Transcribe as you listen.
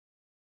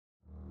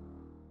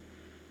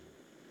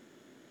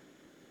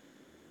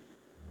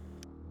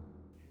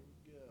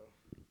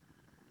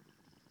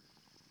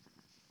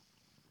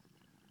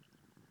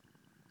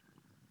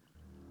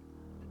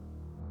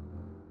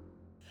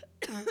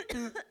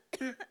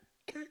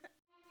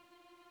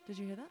Did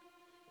you hear that?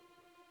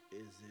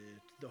 Is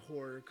it the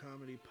horror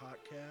comedy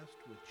podcast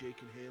with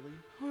Jake and Haley?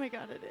 Oh my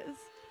god, it is.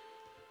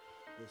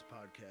 This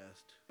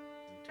podcast is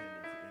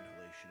intended for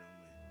inhalation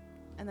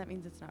only. And that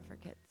means it's not for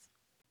kids.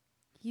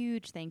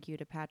 Huge thank you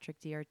to Patrick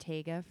D.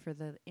 Ortega for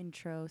the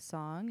intro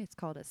song. It's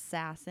called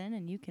Assassin,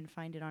 and you can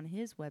find it on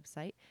his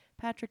website,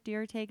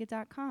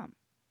 patrickdortega.com.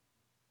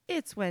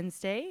 It's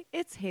Wednesday.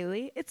 It's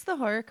Haley. It's the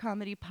Horror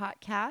Comedy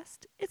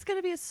Podcast. It's going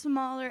to be a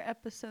smaller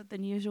episode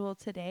than usual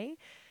today.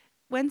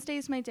 Wednesday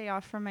is my day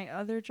off from my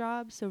other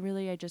job, so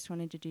really I just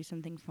wanted to do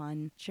something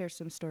fun, share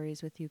some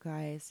stories with you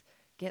guys,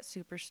 get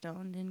super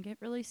stoned, and get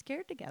really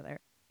scared together.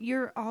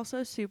 You're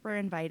also super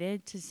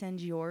invited to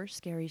send your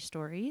scary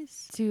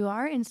stories to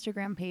our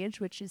Instagram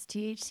page, which is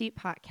THC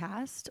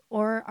Podcast,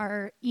 or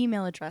our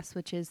email address,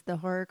 which is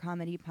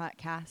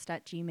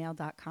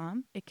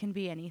thehorrorcomedypodcast@gmail.com. It can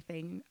be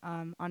anything.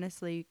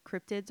 Honestly,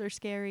 cryptids are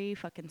scary,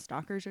 fucking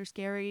stalkers are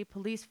scary,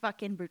 police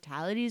fucking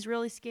brutality is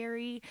really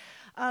scary.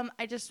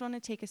 I just want to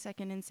take a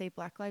second and say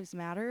Black Lives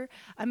Matter.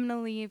 I'm going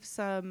to leave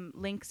some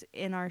links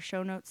in our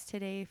show notes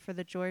today for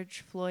the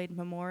George Floyd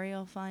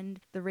Memorial Fund,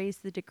 the Raise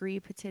the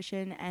Degree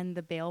petition, and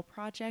the Bail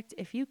Project.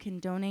 If you can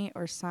donate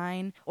or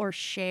sign or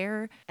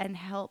share and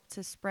help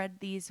to spread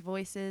these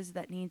voices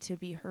that need to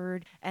be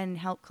heard and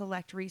help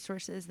collect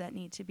resources that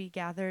need to be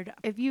gathered,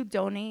 if you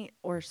donate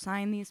or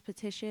sign these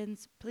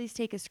petitions, please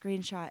take a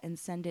screenshot and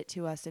send it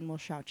to us and we'll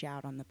shout you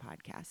out on the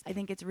podcast. I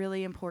think it's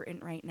really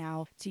important right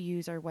now to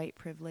use our white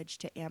privilege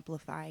to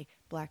amplify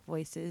Black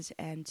voices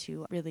and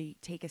to really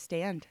take a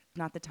stand.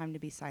 Not the time to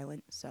be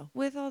silent. So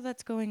with all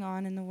that's going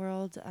on in the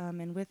world,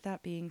 and with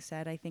that being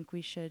said, I think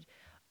we should,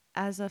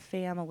 as a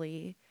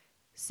family,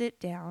 sit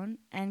down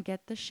and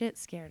get the shit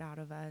scared out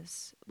of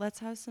us. Let's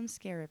have some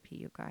scarapy,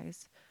 you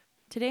guys.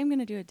 Today I'm going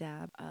to do a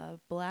dab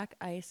of Black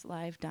Ice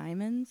Live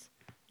Diamonds.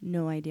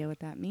 No idea what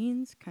that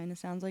means. Kind of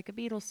sounds like a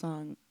Beatles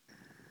song.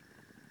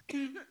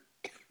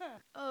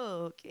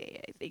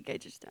 Okay, I think I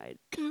just died.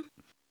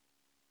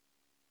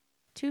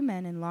 Two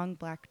men in long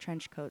black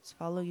trench coats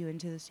follow you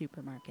into the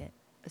supermarket.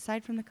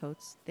 Aside from the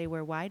coats, they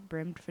wear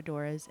wide-brimmed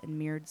fedoras and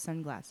mirrored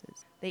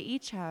sunglasses. They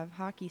each have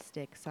hockey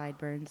stick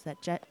sideburns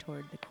that jet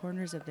toward the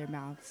corners of their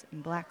mouths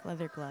and black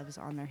leather gloves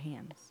on their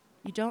hands.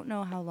 You don't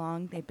know how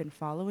long they've been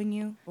following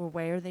you or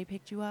where they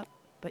picked you up,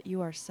 but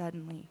you are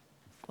suddenly,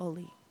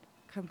 fully,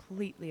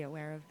 completely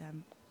aware of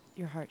them.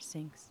 Your heart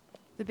sinks.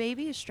 The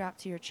baby is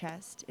strapped to your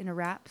chest in a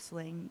wrap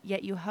sling,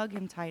 yet you hug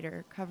him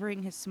tighter,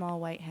 covering his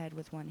small white head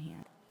with one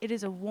hand. It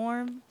is a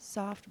warm,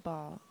 soft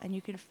ball, and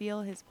you can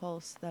feel his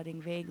pulse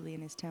thudding vaguely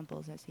in his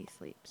temples as he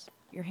sleeps.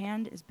 Your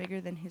hand is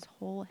bigger than his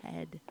whole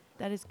head.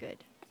 That is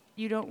good.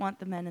 You don't want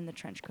the men in the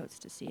trench coats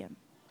to see him.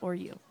 Or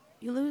you.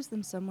 You lose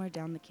them somewhere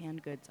down the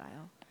canned goods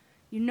aisle.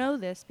 You know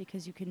this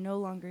because you can no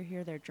longer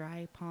hear their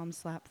dry,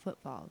 palm-slap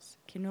footfalls,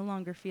 can no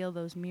longer feel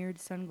those mirrored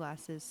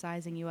sunglasses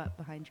sizing you up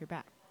behind your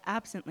back.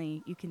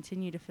 Absently, you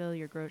continue to fill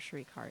your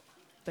grocery cart,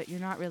 but you're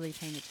not really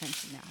paying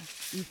attention now.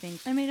 You think,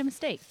 I made a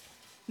mistake.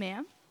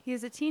 Ma'am? He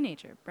is a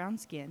teenager,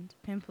 brown-skinned,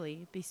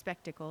 pimply,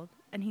 bespectacled,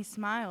 and he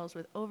smiles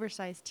with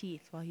oversized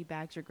teeth while he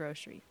bags your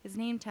grocery. His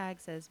name tag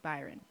says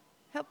Byron.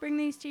 Help bring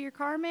these to your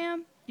car,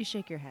 ma'am? You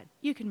shake your head.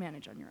 You can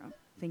manage on your own.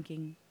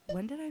 Thinking,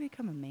 when did I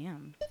become a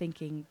ma'am?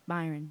 Thinking,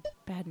 Byron,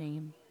 bad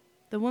name.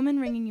 The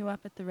woman ringing you up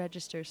at the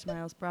register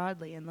smiles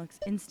broadly and looks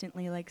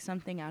instantly like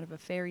something out of a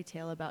fairy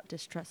tale about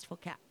distrustful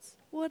cats.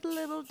 What a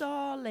little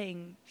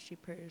darling, she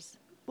purrs.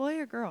 Boy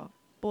or girl?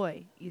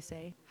 Boy, you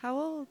say. How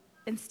old?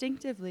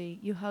 Instinctively,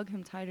 you hug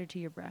him tighter to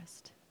your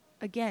breast.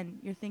 Again,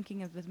 you're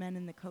thinking of the men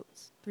in the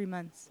coats. 3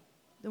 months.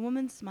 The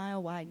woman's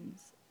smile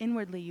widens.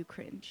 Inwardly, you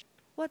cringe.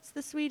 What's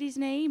the sweetie's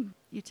name?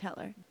 You tell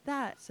her.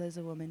 That, says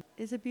a woman,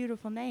 is a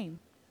beautiful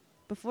name.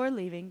 Before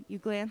leaving, you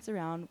glance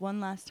around one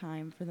last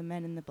time for the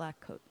men in the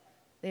black coat.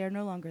 They are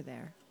no longer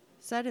there.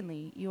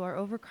 Suddenly, you are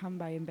overcome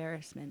by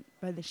embarrassment,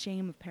 by the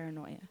shame of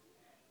paranoia.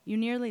 You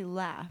nearly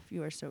laugh,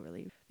 you are so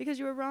relieved. Because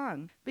you were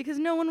wrong. Because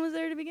no one was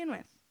there to begin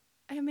with.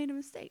 I have made a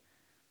mistake.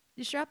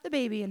 You strap the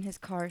baby in his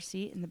car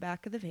seat in the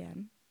back of the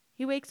van.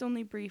 He wakes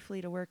only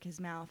briefly to work his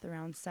mouth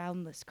around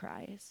soundless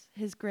cries,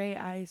 his gray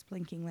eyes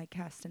blinking like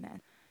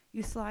castanets.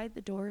 You slide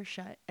the door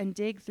shut and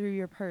dig through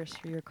your purse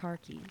for your car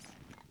keys,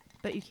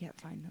 but you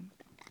can't find them.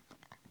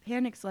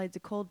 Panic slides a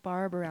cold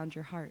barb around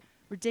your heart.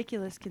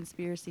 Ridiculous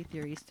conspiracy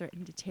theories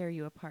threaten to tear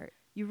you apart.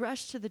 You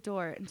rush to the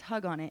door and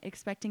tug on it,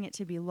 expecting it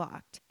to be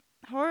locked.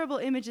 Horrible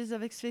images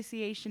of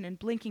asphyxiation and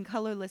blinking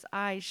colorless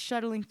eyes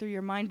shuttling through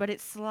your mind, but it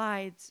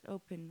slides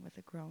open with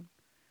a groan.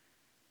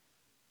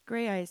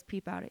 Gray eyes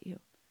peep out at you.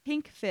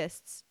 Pink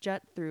fists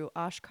jut through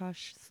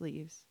Oshkosh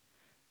sleeves.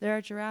 There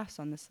are giraffes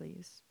on the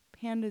sleeves,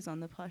 pandas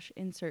on the plush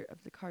insert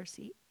of the car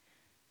seat.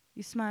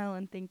 You smile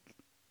and think,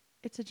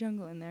 it's a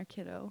jungle in there,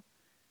 kiddo.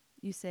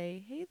 You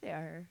say, hey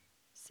there.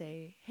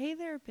 Say, hey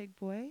there, big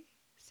boy.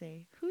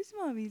 Say, who's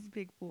mommy's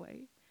big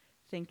boy?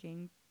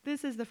 Thinking,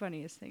 this is the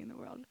funniest thing in the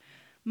world.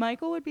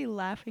 Michael would be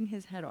laughing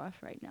his head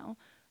off right now.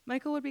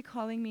 Michael would be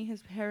calling me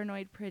his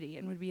paranoid pretty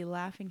and would be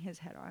laughing his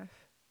head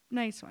off.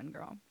 Nice one,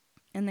 girl.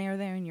 And they are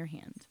there in your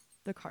hand.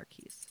 the car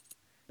keys.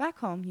 Back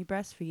home, you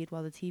breastfeed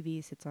while the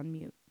TV sits on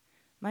mute.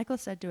 Michael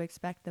said to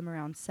expect them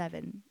around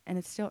 7, and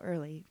it's still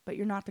early, but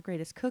you're not the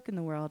greatest cook in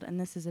the world, and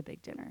this is a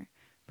big dinner.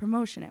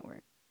 Promotion at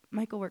work.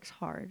 Michael works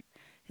hard.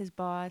 His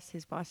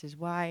boss's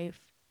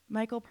wife.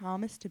 Michael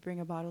promised to bring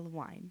a bottle of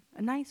wine,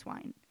 a nice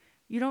wine.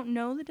 You don't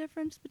know the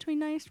difference between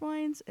nice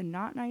wines and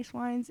not nice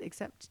wines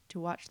except to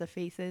watch the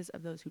faces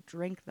of those who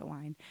drink the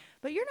wine,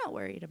 but you're not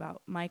worried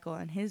about Michael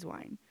and his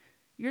wine.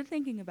 You're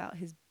thinking about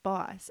his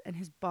boss and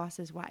his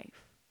boss's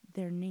wife.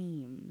 Their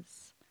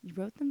names. You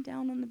wrote them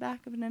down on the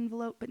back of an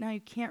envelope, but now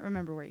you can't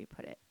remember where you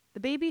put it. The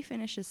baby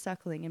finishes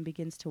suckling and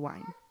begins to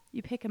whine.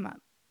 You pick him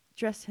up,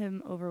 dress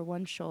him over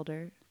one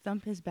shoulder,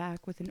 thump his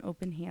back with an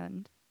open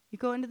hand. You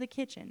go into the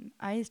kitchen,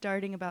 eyes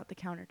darting about the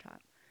countertop.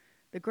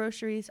 The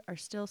groceries are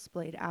still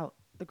splayed out,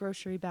 the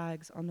grocery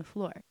bags on the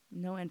floor.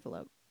 No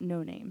envelope,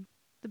 no name.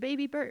 The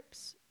baby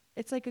burps.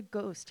 It's like a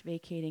ghost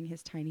vacating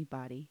his tiny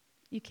body.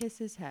 You kiss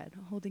his head,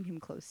 holding him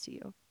close to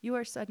you. You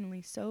are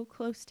suddenly so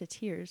close to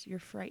tears, you're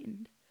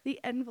frightened. The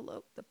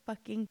envelope, the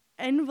fucking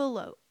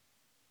envelope.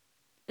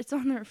 It's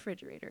on the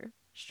refrigerator.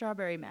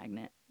 Strawberry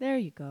magnet. There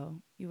you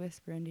go, you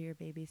whisper into your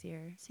baby's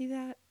ear. See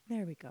that?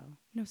 There we go.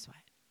 No sweat.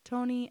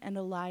 Tony and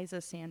Eliza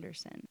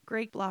Sanderson.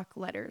 Great block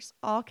letters,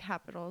 all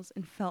capitals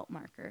and felt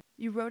marker.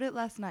 You wrote it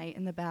last night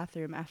in the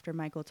bathroom after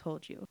Michael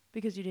told you,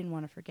 because you didn't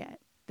want to forget.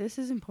 This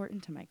is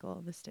important to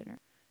Michael, this dinner.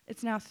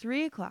 It's now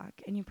 3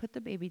 o'clock, and you put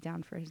the baby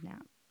down for his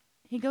nap.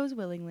 He goes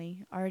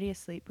willingly, already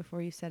asleep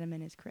before you set him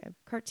in his crib.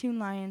 Cartoon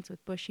lions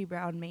with bushy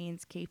brown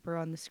manes caper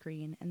on the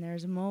screen, and there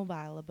is a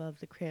mobile above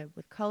the crib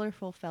with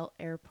colorful felt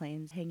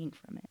airplanes hanging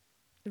from it.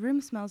 The room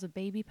smells of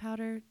baby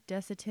powder,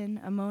 Desitin,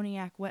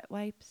 ammoniac wet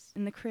wipes.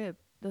 In the crib,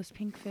 those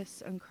pink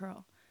fists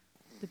uncurl.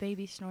 The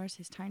baby snores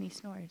his tiny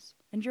snores.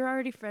 And you're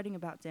already fretting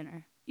about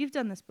dinner. You've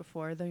done this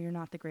before, though you're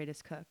not the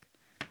greatest cook.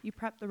 You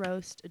prep the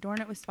roast,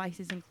 adorn it with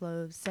spices and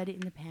cloves, set it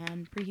in the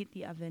pan, preheat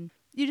the oven.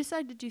 You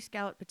decide to do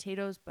scalloped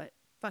potatoes, but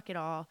fuck it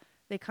all.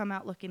 They come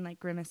out looking like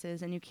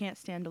grimaces, and you can't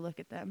stand to look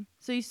at them.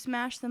 So you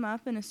smash them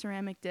up in a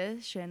ceramic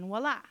dish, and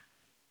voila!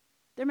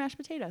 They're mashed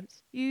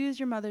potatoes. You use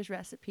your mother's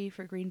recipe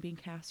for green bean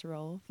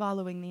casserole,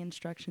 following the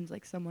instructions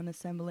like someone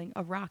assembling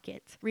a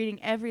rocket,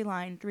 reading every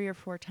line 3 or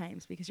 4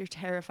 times because you're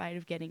terrified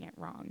of getting it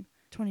wrong.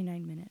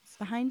 29 minutes.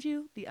 Behind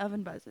you, the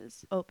oven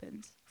buzzes,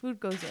 opens. Food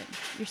goes in.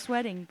 You're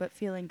sweating, but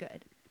feeling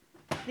good.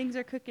 Things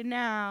are cooking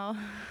now.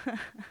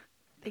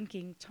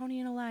 Thinking, Tony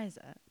and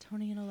Eliza,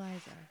 Tony and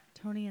Eliza,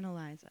 Tony and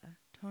Eliza,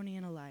 Tony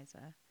and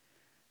Eliza.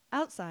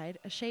 Outside,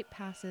 a shape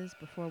passes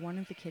before one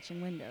of the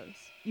kitchen windows.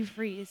 You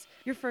freeze.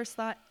 Your first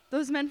thought,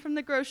 those men from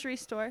the grocery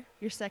store.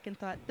 Your second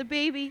thought, the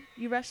baby.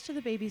 You rush to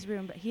the baby's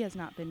room, but he has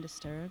not been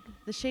disturbed.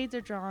 The shades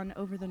are drawn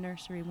over the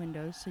nursery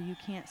windows so you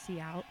can't see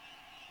out,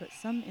 but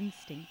some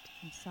instinct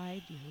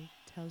inside you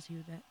tells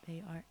you that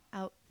they are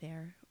out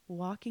there,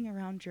 walking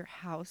around your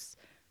house,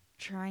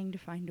 trying to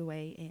find a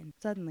way in.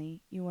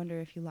 Suddenly, you wonder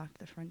if you locked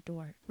the front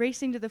door.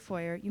 Racing to the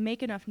foyer, you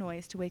make enough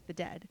noise to wake the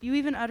dead. You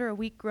even utter a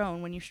weak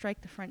groan when you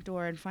strike the front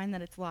door and find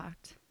that it's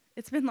locked.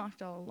 It's been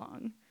locked all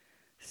along.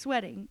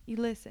 Sweating, you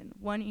listen,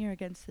 one ear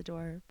against the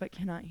door, but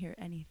cannot hear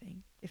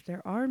anything. If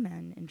there are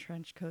men in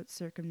trench coats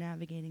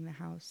circumnavigating the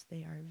house,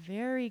 they are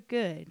very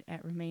good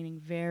at remaining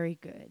very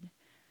good.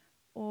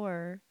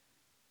 Or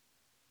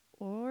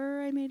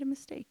I made a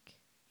mistake,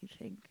 you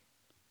think.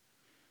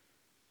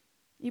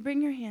 You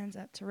bring your hands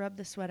up to rub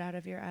the sweat out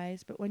of your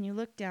eyes, but when you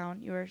look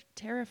down, you are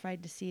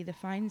terrified to see the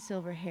fine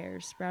silver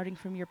hairs sprouting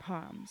from your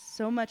palms,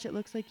 so much it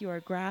looks like you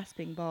are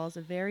grasping balls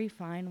of very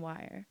fine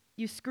wire.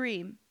 You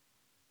scream,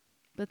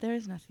 but there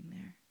is nothing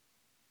there.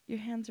 Your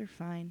hands are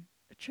fine.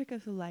 A trick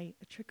of the light,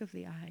 a trick of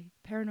the eye.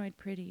 Paranoid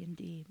pretty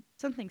indeed.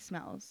 Something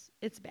smells.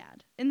 It's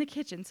bad. In the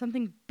kitchen,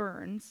 something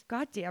burns.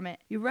 God damn it.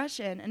 You rush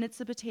in, and it's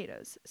the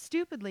potatoes.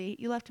 Stupidly,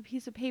 you left a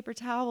piece of paper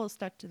towel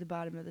stuck to the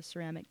bottom of the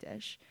ceramic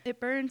dish. It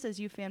burns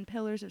as you fan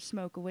pillars of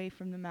smoke away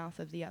from the mouth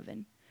of the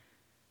oven.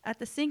 At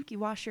the sink, you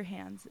wash your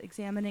hands,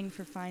 examining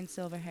for fine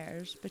silver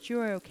hairs, but you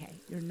are okay.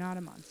 You're not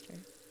a monster.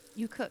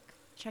 You cook.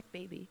 Check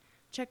baby.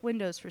 Check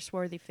windows for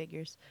swarthy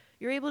figures.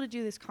 You're able to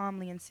do this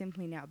calmly and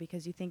simply now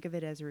because you think of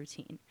it as a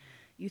routine.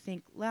 You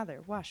think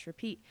lather, wash,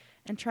 repeat,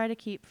 and try to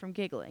keep from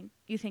giggling.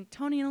 You think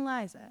Tony and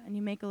Eliza, and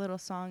you make a little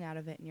song out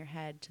of it in your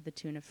head to the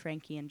tune of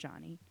Frankie and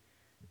Johnny.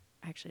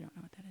 I actually don't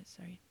know what that is,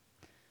 sorry.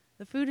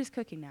 The food is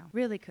cooking now,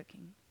 really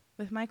cooking.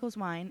 With Michael's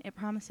wine, it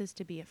promises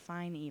to be a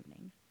fine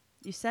evening.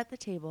 You set the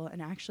table and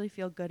actually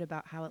feel good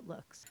about how it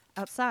looks.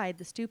 Outside,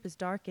 the stoop is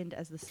darkened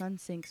as the sun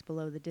sinks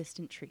below the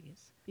distant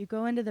trees. You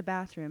go into the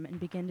bathroom and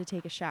begin to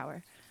take a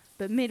shower,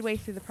 but midway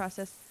through the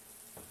process,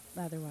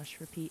 lather, wash,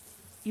 repeat.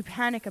 You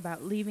panic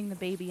about leaving the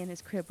baby in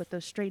his crib with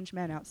those strange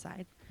men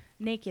outside.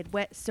 Naked,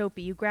 wet,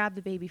 soapy, you grab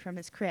the baby from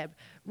his crib,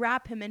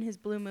 wrap him in his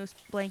blue moose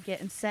blanket,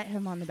 and set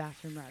him on the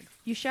bathroom rug.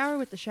 You shower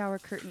with the shower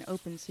curtain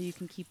open so you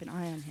can keep an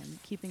eye on him,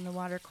 keeping the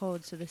water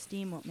cold so the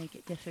steam won't make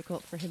it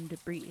difficult for him to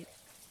breathe.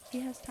 He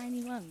has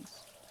tiny lungs.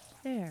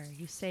 There,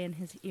 you say in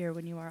his ear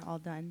when you are all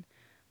done.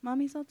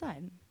 Mommy's all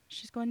done.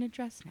 She's going to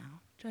dress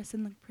now. Dress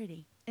and look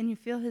pretty. and you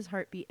feel his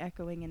heartbeat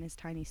echoing in his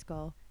tiny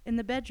skull. In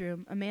the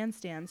bedroom, a man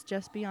stands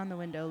just beyond the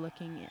window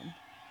looking in.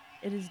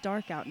 It is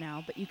dark out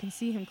now, but you can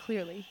see him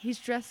clearly. He's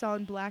dressed all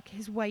in black,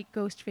 his white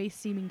ghost face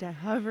seeming to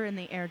hover in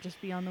the air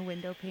just beyond the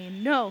window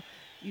pane. "No,"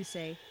 you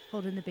say,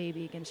 holding the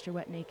baby against your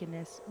wet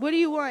nakedness. "What do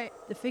you want?"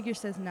 The figure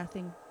says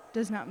nothing,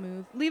 does not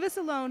move. "Leave us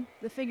alone."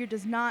 The figure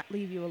does not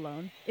leave you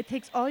alone. It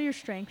takes all your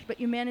strength, but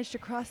you manage to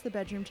cross the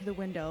bedroom to the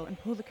window and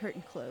pull the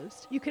curtain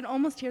closed. You can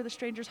almost hear the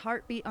stranger's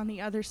heartbeat on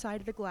the other side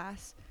of the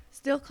glass.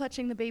 Still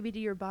clutching the baby to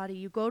your body,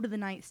 you go to the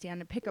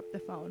nightstand and pick up the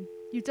phone.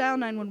 You dial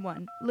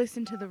 911,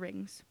 listen to the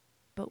rings.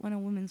 But when a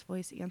woman's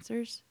voice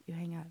answers, you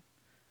hang up.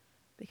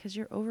 Because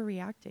you're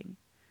overreacting.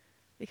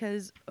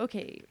 Because,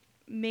 okay,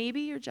 maybe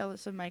you're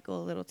jealous of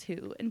Michael a little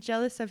too, and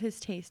jealous of his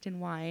taste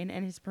in wine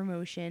and his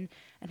promotion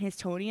and his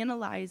Tony and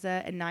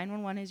Eliza, and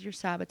 911 is your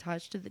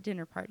sabotage to the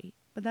dinner party.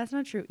 But that's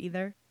not true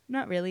either.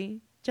 Not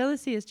really.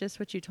 Jealousy is just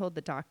what you told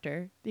the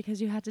doctor,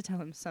 because you had to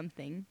tell him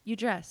something. You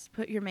dress,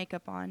 put your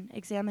makeup on,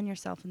 examine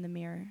yourself in the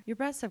mirror. Your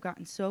breasts have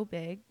gotten so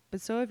big,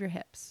 but so have your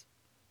hips.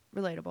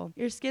 Relatable.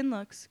 Your skin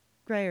looks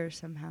grayer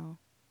somehow.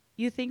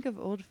 You think of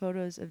old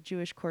photos of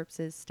Jewish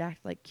corpses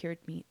stacked like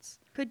cured meats.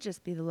 Could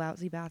just be the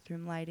lousy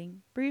bathroom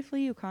lighting.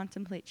 Briefly, you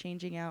contemplate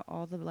changing out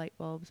all the light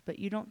bulbs, but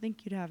you don't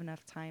think you'd have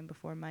enough time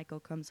before Michael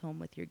comes home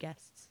with your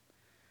guests.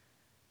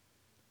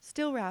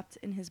 Still wrapped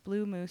in his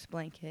blue moose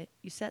blanket,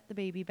 you set the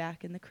baby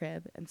back in the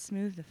crib and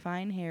smooth the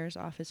fine hairs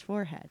off his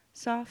forehead.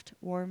 Soft,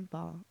 warm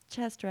ball.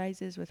 Chest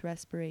rises with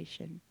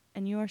respiration,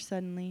 and you are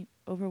suddenly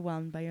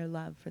overwhelmed by your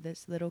love for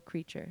this little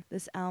creature,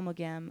 this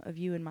amalgam of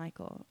you and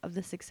Michael, of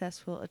the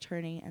successful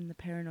attorney and the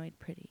paranoid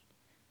pretty.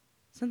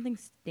 Something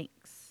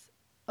stinks.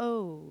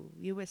 "Oh,"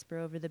 you whisper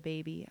over the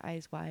baby,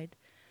 eyes wide.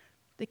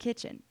 The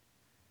kitchen.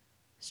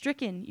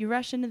 Stricken, you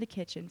rush into the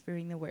kitchen,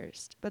 fearing the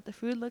worst, but the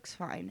food looks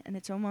fine, and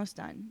it's almost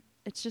done.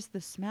 It's just the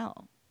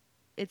smell.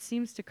 It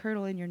seems to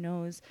curdle in your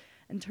nose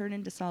and turn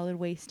into solid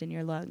waste in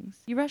your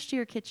lungs. You rush to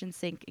your kitchen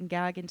sink and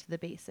gag into the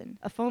basin.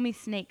 A foamy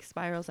snake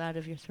spirals out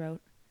of your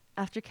throat.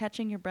 After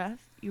catching your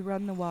breath, you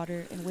run the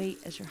water and wait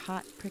as your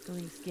hot,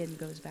 prickling skin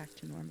goes back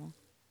to normal.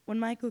 When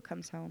Michael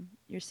comes home,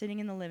 you're sitting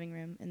in the living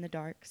room in the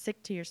dark,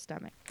 sick to your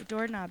stomach. The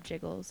doorknob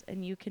jiggles,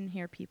 and you can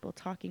hear people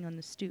talking on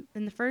the stoop.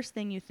 Then the first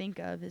thing you think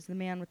of is the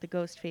man with the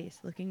ghost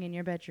face looking in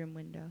your bedroom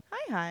window.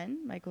 "Hi,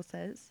 hon," Michael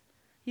says.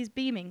 He's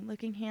beaming,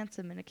 looking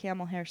handsome in a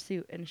camel hair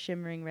suit and a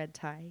shimmering red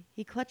tie.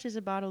 He clutches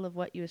a bottle of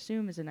what you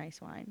assume is a nice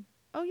wine.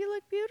 "Oh, you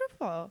look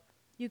beautiful."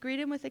 You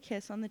greet him with a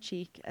kiss on the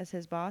cheek as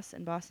his boss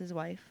and boss's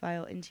wife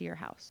file into your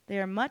house.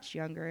 They are much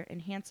younger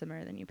and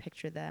handsomer than you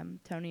picture them,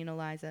 Tony and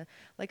Eliza,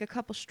 like a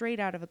couple straight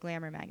out of a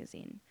glamour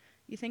magazine.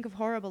 You think of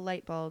horrible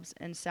light bulbs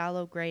and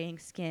sallow graying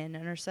skin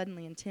and are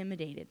suddenly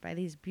intimidated by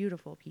these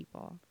beautiful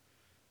people.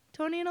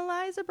 "Tony and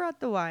Eliza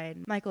brought the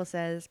wine," Michael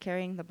says,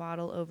 carrying the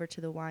bottle over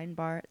to the wine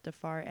bar at the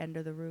far end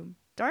of the room.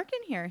 "Dark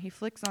in here," he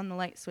flicks on the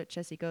light switch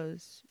as he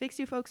goes. "Fix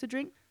you folks a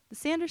drink?" The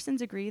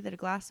Sandersons agree that a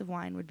glass of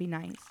wine would be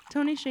nice.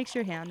 Tony shakes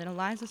your hand, and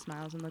Eliza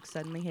smiles and looks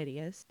suddenly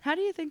hideous. "How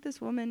do you think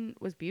this woman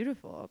was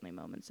beautiful only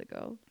moments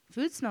ago?"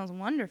 "Food smells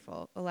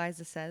wonderful,"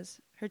 Eliza says.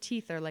 Her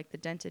teeth are like the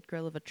dented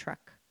grill of a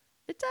truck.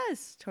 "It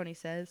does," Tony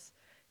says.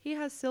 He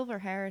has silver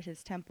hair at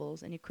his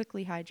temples, and you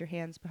quickly hide your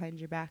hands behind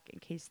your back in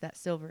case that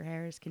silver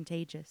hair is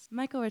contagious.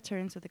 Michael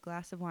returns with a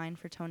glass of wine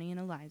for Tony and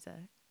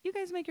Eliza. "You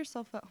guys make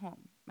yourself at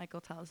home,"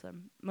 Michael tells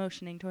them,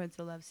 motioning towards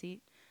the love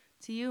seat.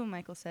 To you,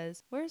 Michael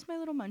says, "Where's my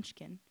little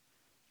munchkin?"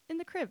 "In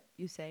the crib,"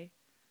 you say.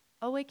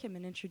 "I'll wake him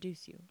and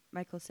introduce you,"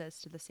 Michael says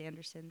to the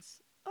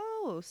Sandersons.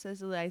 "Oh,"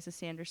 says Eliza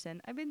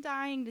Sanderson, "I've been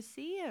dying to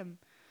see him."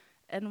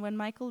 And when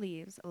Michael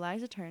leaves,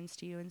 Eliza turns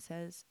to you and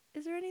says,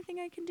 "Is there anything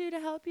I can do to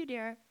help you,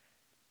 dear?"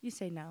 You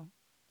say no.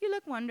 "You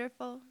look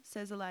wonderful,"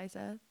 says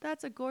Eliza.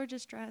 "That's a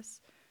gorgeous dress."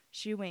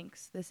 She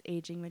winks, this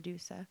aging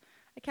Medusa.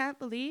 "I can't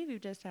believe you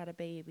just had a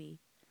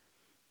baby."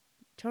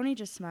 Tony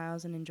just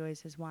smiles and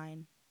enjoys his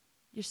wine.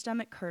 Your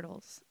stomach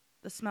curdles.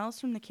 The smells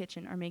from the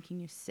kitchen are making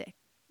you sick.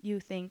 You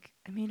think,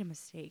 "I made a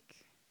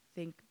mistake."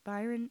 Think,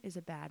 Byron is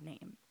a bad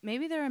name.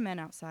 Maybe there are men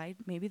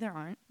outside. Maybe there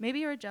aren't.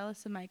 Maybe you're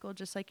jealous of Michael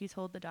just like you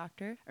told the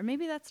doctor. Or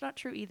maybe that's not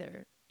true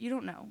either. You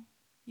don't know.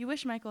 You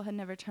wish Michael had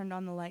never turned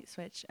on the light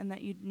switch and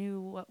that you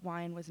knew what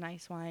wine was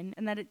nice wine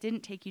and that it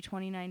didn't take you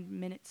 29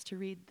 minutes to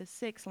read the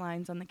 6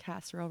 lines on the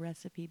casserole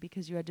recipe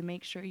because you had to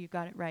make sure you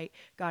got it right,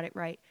 got it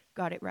right,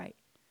 got it right.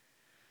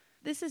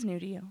 This is new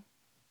to you.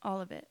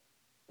 All of it.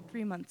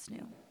 3 months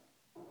new.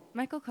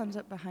 Michael comes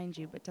up behind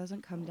you but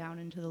doesn't come down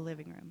into the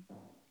living room.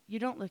 You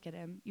don't look at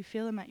him. You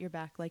feel him at your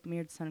back like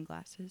mirrored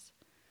sunglasses.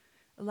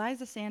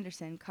 Eliza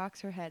Sanderson cocks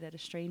her head at a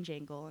strange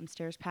angle and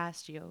stares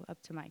past you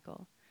up to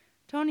Michael.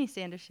 Tony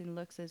Sanderson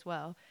looks as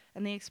well,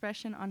 and the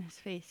expression on his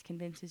face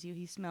convinces you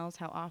he smells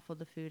how awful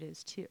the food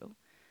is, too.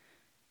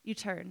 You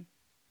turn.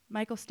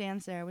 Michael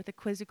stands there with a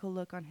quizzical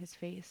look on his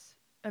face,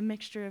 a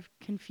mixture of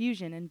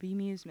confusion and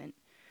bemusement,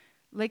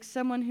 like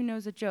someone who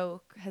knows a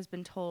joke has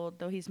been told,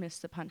 though he's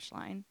missed the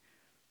punchline.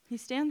 He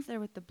stands there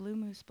with the blue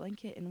moose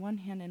blanket in one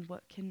hand and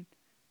what can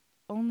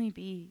only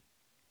be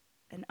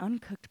an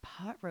uncooked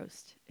pot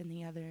roast in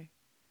the other.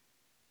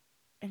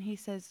 And he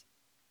says,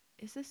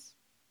 is this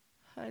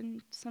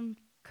some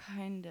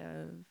kind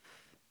of...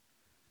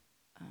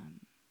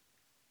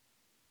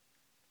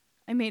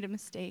 I made a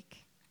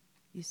mistake,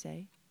 you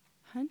say.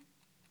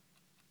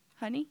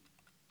 Honey?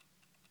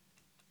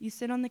 You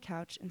sit on the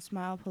couch and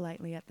smile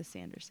politely at the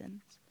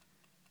Sandersons.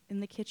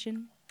 In the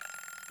kitchen,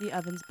 the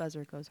oven's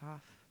buzzer goes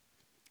off.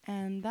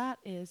 And that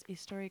is a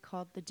story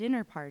called The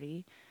Dinner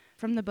Party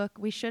from the book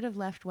We Should Have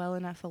Left Well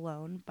Enough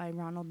Alone by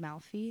Ronald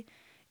Malfi.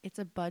 It's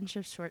a bunch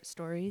of short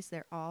stories.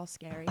 They're all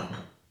scary.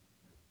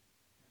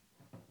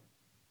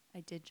 I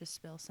did just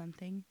spill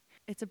something.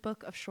 It's a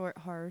book of short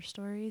horror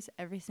stories.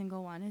 Every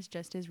single one is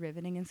just as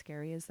riveting and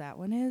scary as that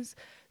one is.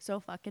 So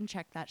fucking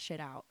check that shit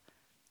out.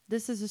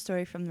 This is a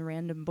story from the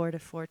random board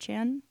of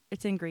 4chan.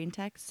 It's in green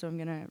text, so I'm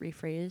going to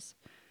rephrase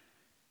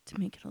to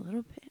make it a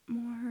little bit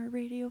more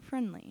radio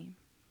friendly.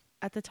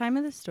 At the time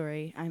of the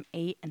story, I'm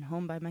 8 and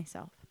home by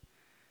myself.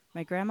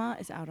 My grandma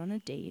is out on a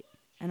date,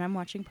 and I'm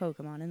watching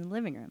Pokemon in the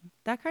living room.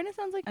 That kind of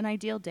sounds like an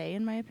ideal day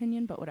in my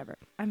opinion, but whatever.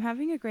 I'm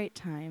having a great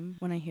time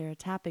when I hear a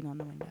tapping on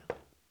the window.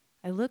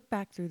 I look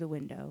back through the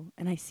window,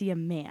 and I see a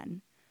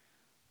man.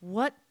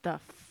 What the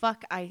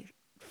fuck? I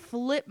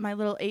flip my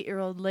little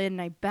 8-year-old lid,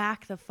 and I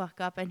back the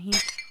fuck up, and he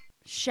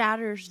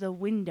shatters the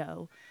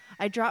window.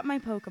 I drop my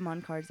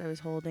Pokemon cards I was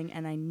holding,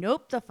 and I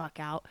nope the fuck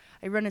out.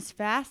 I run as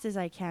fast as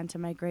I can to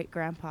my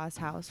great-grandpa's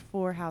house,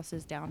 4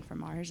 houses down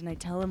from ours, and I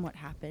tell him what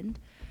happened.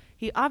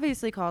 He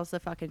obviously calls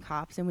the fucking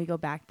cops, and we go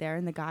back there,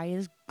 and the guy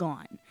is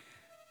gone.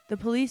 The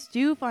police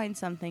do find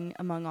something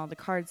among all the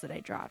cards that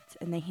I dropped,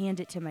 and they hand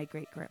it to my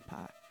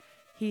great-grandpa.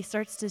 He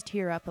starts to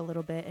tear up a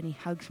little bit, and he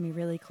hugs me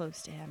really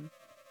close to him.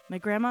 My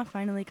grandma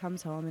finally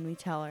comes home, and we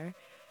tell her.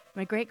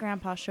 My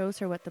great-grandpa shows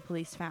her what the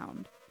police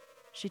found.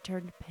 She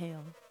turned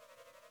pale,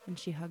 and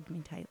she hugged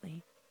me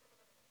tightly.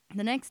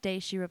 The next day,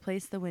 she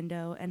replaced the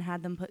window and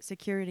had them put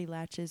security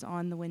latches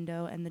on the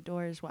window and the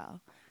door as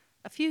well.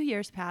 A few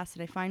years passed,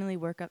 and I finally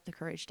work up the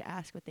courage to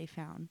ask what they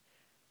found.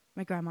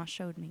 My grandma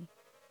showed me.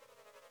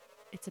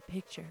 It's a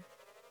picture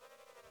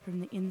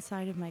from the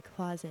inside of my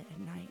closet at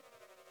night.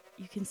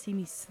 You can see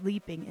me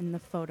sleeping in the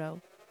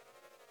photo.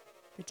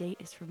 The date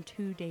is from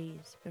 2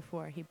 days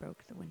before he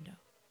broke the window.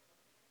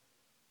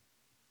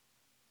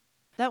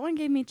 That one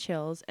gave me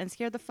chills and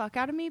scared the fuck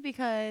out of me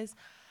because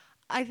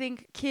I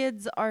think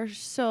kids are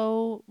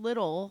so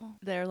little.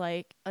 They're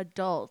like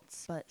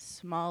adults, but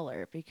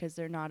smaller because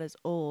they're not as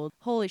old.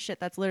 Holy shit,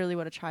 that's literally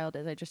what a child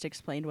is. I just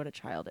explained what a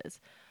child is.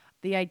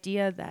 The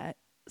idea that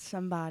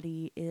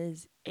somebody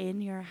is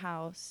in your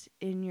house,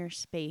 in your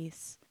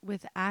space,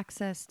 with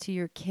access to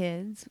your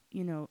kids,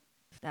 you know,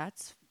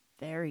 that's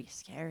very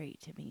scary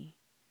to me.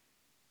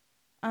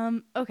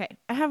 Okay,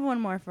 I have one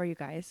more for you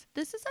guys.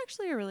 This is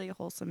actually a really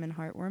wholesome and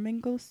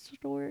heartwarming ghost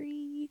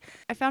story.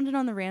 I found it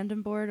on the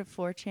random board of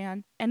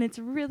 4chan, and it's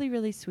really,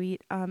 really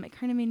sweet. It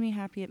kind of made me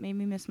happy. It made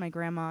me miss my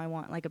grandma. I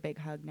want like a big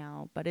hug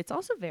now, but it's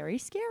also very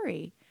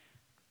scary.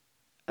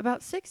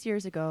 About 6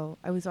 years ago,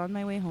 I was on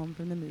my way home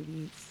from the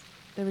movies.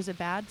 There was a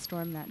bad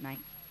storm that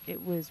night.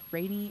 It was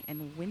rainy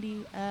and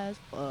windy as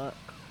fuck.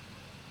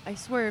 I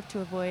swerved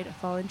to avoid a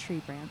fallen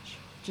tree branch,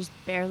 just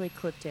barely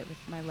clipped it with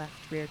my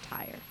left rear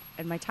tire,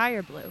 and my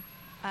tire blew.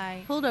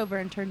 I pulled over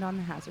and turned on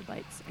the hazard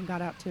lights and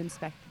got out to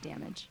inspect the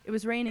damage. It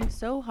was raining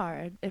so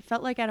hard, it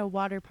felt like at a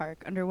water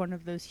park under one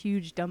of those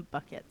huge dump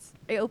buckets.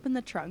 I opened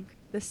the trunk.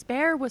 The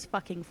spare was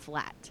fucking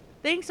flat.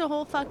 Thanks a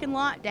whole fucking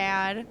lot,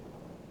 Dad.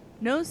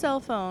 No cell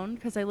phone,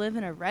 because I live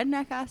in a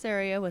redneck-ass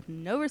area with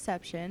no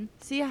reception.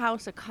 See a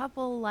house a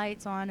couple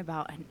lights on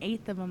about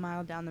 1/8 of a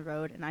mile down the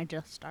road, and I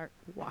just start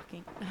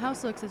walking. The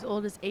house looks as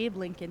old as Abe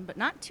Lincoln, but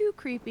not too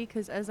creepy,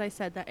 because as I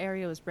said, that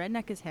area was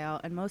redneck as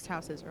hell, and most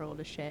houses are old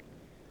as shit.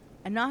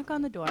 I knock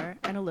on the door,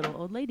 and a little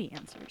old lady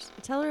answers. I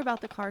tell her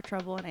about the car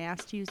trouble, and I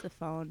ask to use the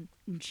phone,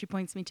 and she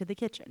points me to the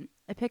kitchen.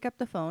 I pick up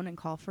the phone and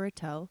call for a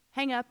tow,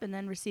 hang up, and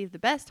then receive the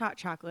best hot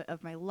chocolate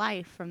of my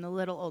life from the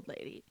little old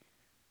lady.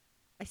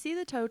 I see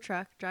the tow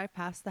truck drive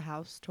past the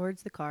house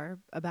towards the car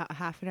about a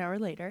half an hour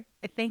later.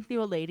 I thank the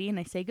old lady and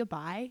I say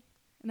goodbye,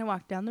 and I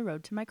walk down the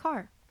road to my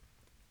car.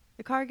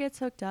 The car gets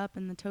hooked up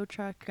and the tow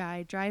truck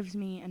guy drives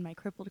me and my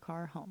crippled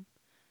car home.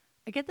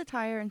 I get the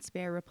tire and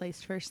spare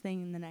replaced first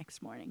thing the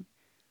next morning.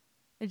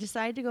 I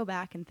decide to go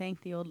back and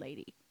thank the old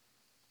lady.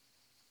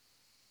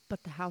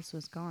 But the house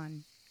was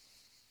gone.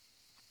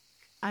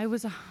 I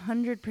was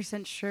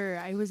 100% sure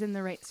I was in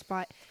the right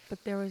spot,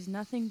 but there was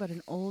nothing but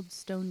an old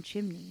stone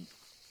chimney.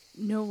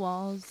 No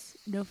walls,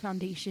 no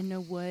foundation, no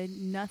wood,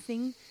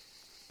 nothing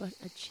but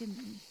a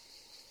chimney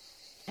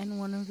and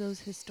one of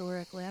those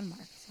historic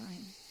landmark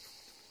signs.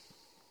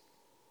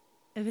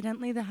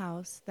 Evidently, the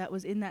house that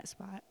was in that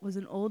spot was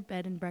an old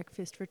bed and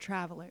breakfast for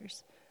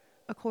travelers.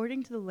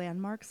 According to the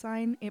landmark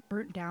sign, it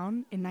burnt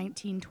down in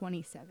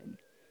 1927.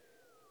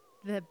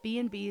 The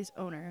B&B's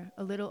owner,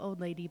 a little old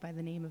lady by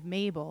the name of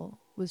Mabel,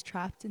 was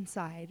trapped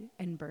inside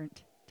and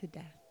burnt to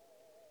death.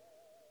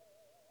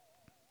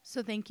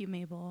 So thank you,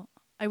 Mabel.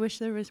 I wish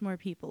there was more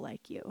people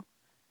like you.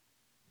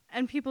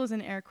 And people's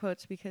in air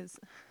quotes because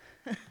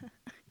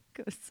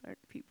ghosts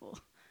aren't people.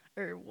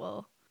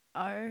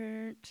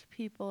 Aren't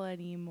people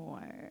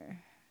anymore.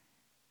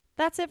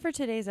 That's it for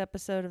today's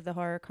episode of the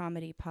Horror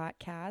Comedy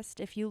Podcast.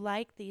 If you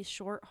like these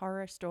short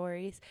horror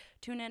stories,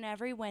 tune in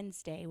every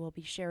Wednesday. We'll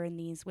be sharing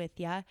these with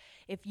you.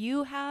 If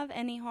you have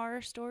any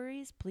horror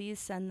stories, please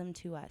send them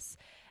to us.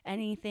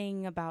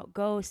 Anything about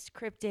ghosts,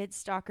 cryptids,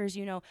 stalkers,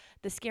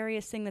 the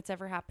scariest thing that's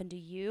ever happened to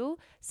you,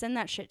 send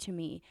that shit to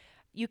me.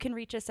 You can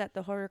reach us at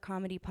the Horror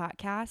Comedy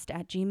Podcast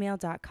at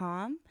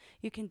gmail.com.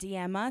 You can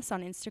DM us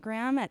on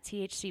Instagram at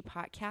THC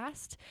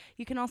Podcast.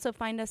 You can also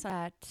find us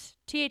at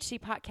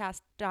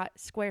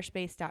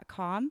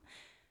thcpodcast.squarespace.com.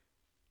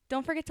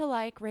 Don't forget to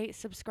like, rate,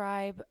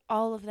 subscribe,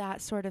 all of that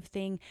sort of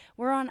thing.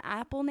 We're on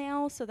Apple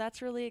now, so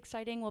that's really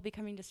exciting. We'll be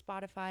coming to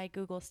Spotify,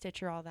 Google,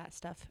 Stitcher, all that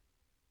stuff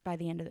by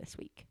the end of this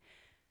week.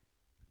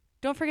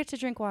 Don't forget to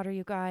drink water,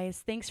 you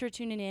guys. Thanks for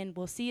tuning in.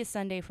 We'll see you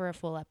Sunday for a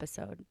full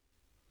episode.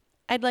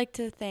 I'd like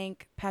to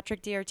thank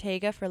Patrick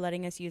D'Ortega for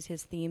letting us use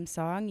his theme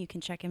song. You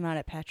can check him out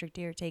at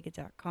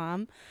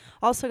patrickdortega.com.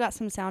 Also got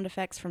some sound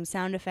effects from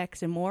Sound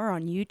Effects and More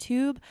on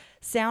YouTube,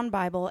 Sound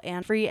Bible,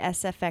 and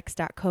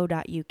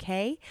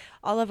freesfx.co.uk.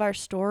 All of our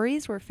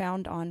stories were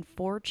found on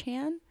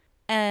 4chan,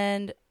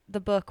 and the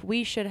book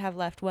We Should Have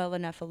Left Well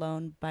Enough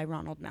Alone by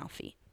Ronald Malfi.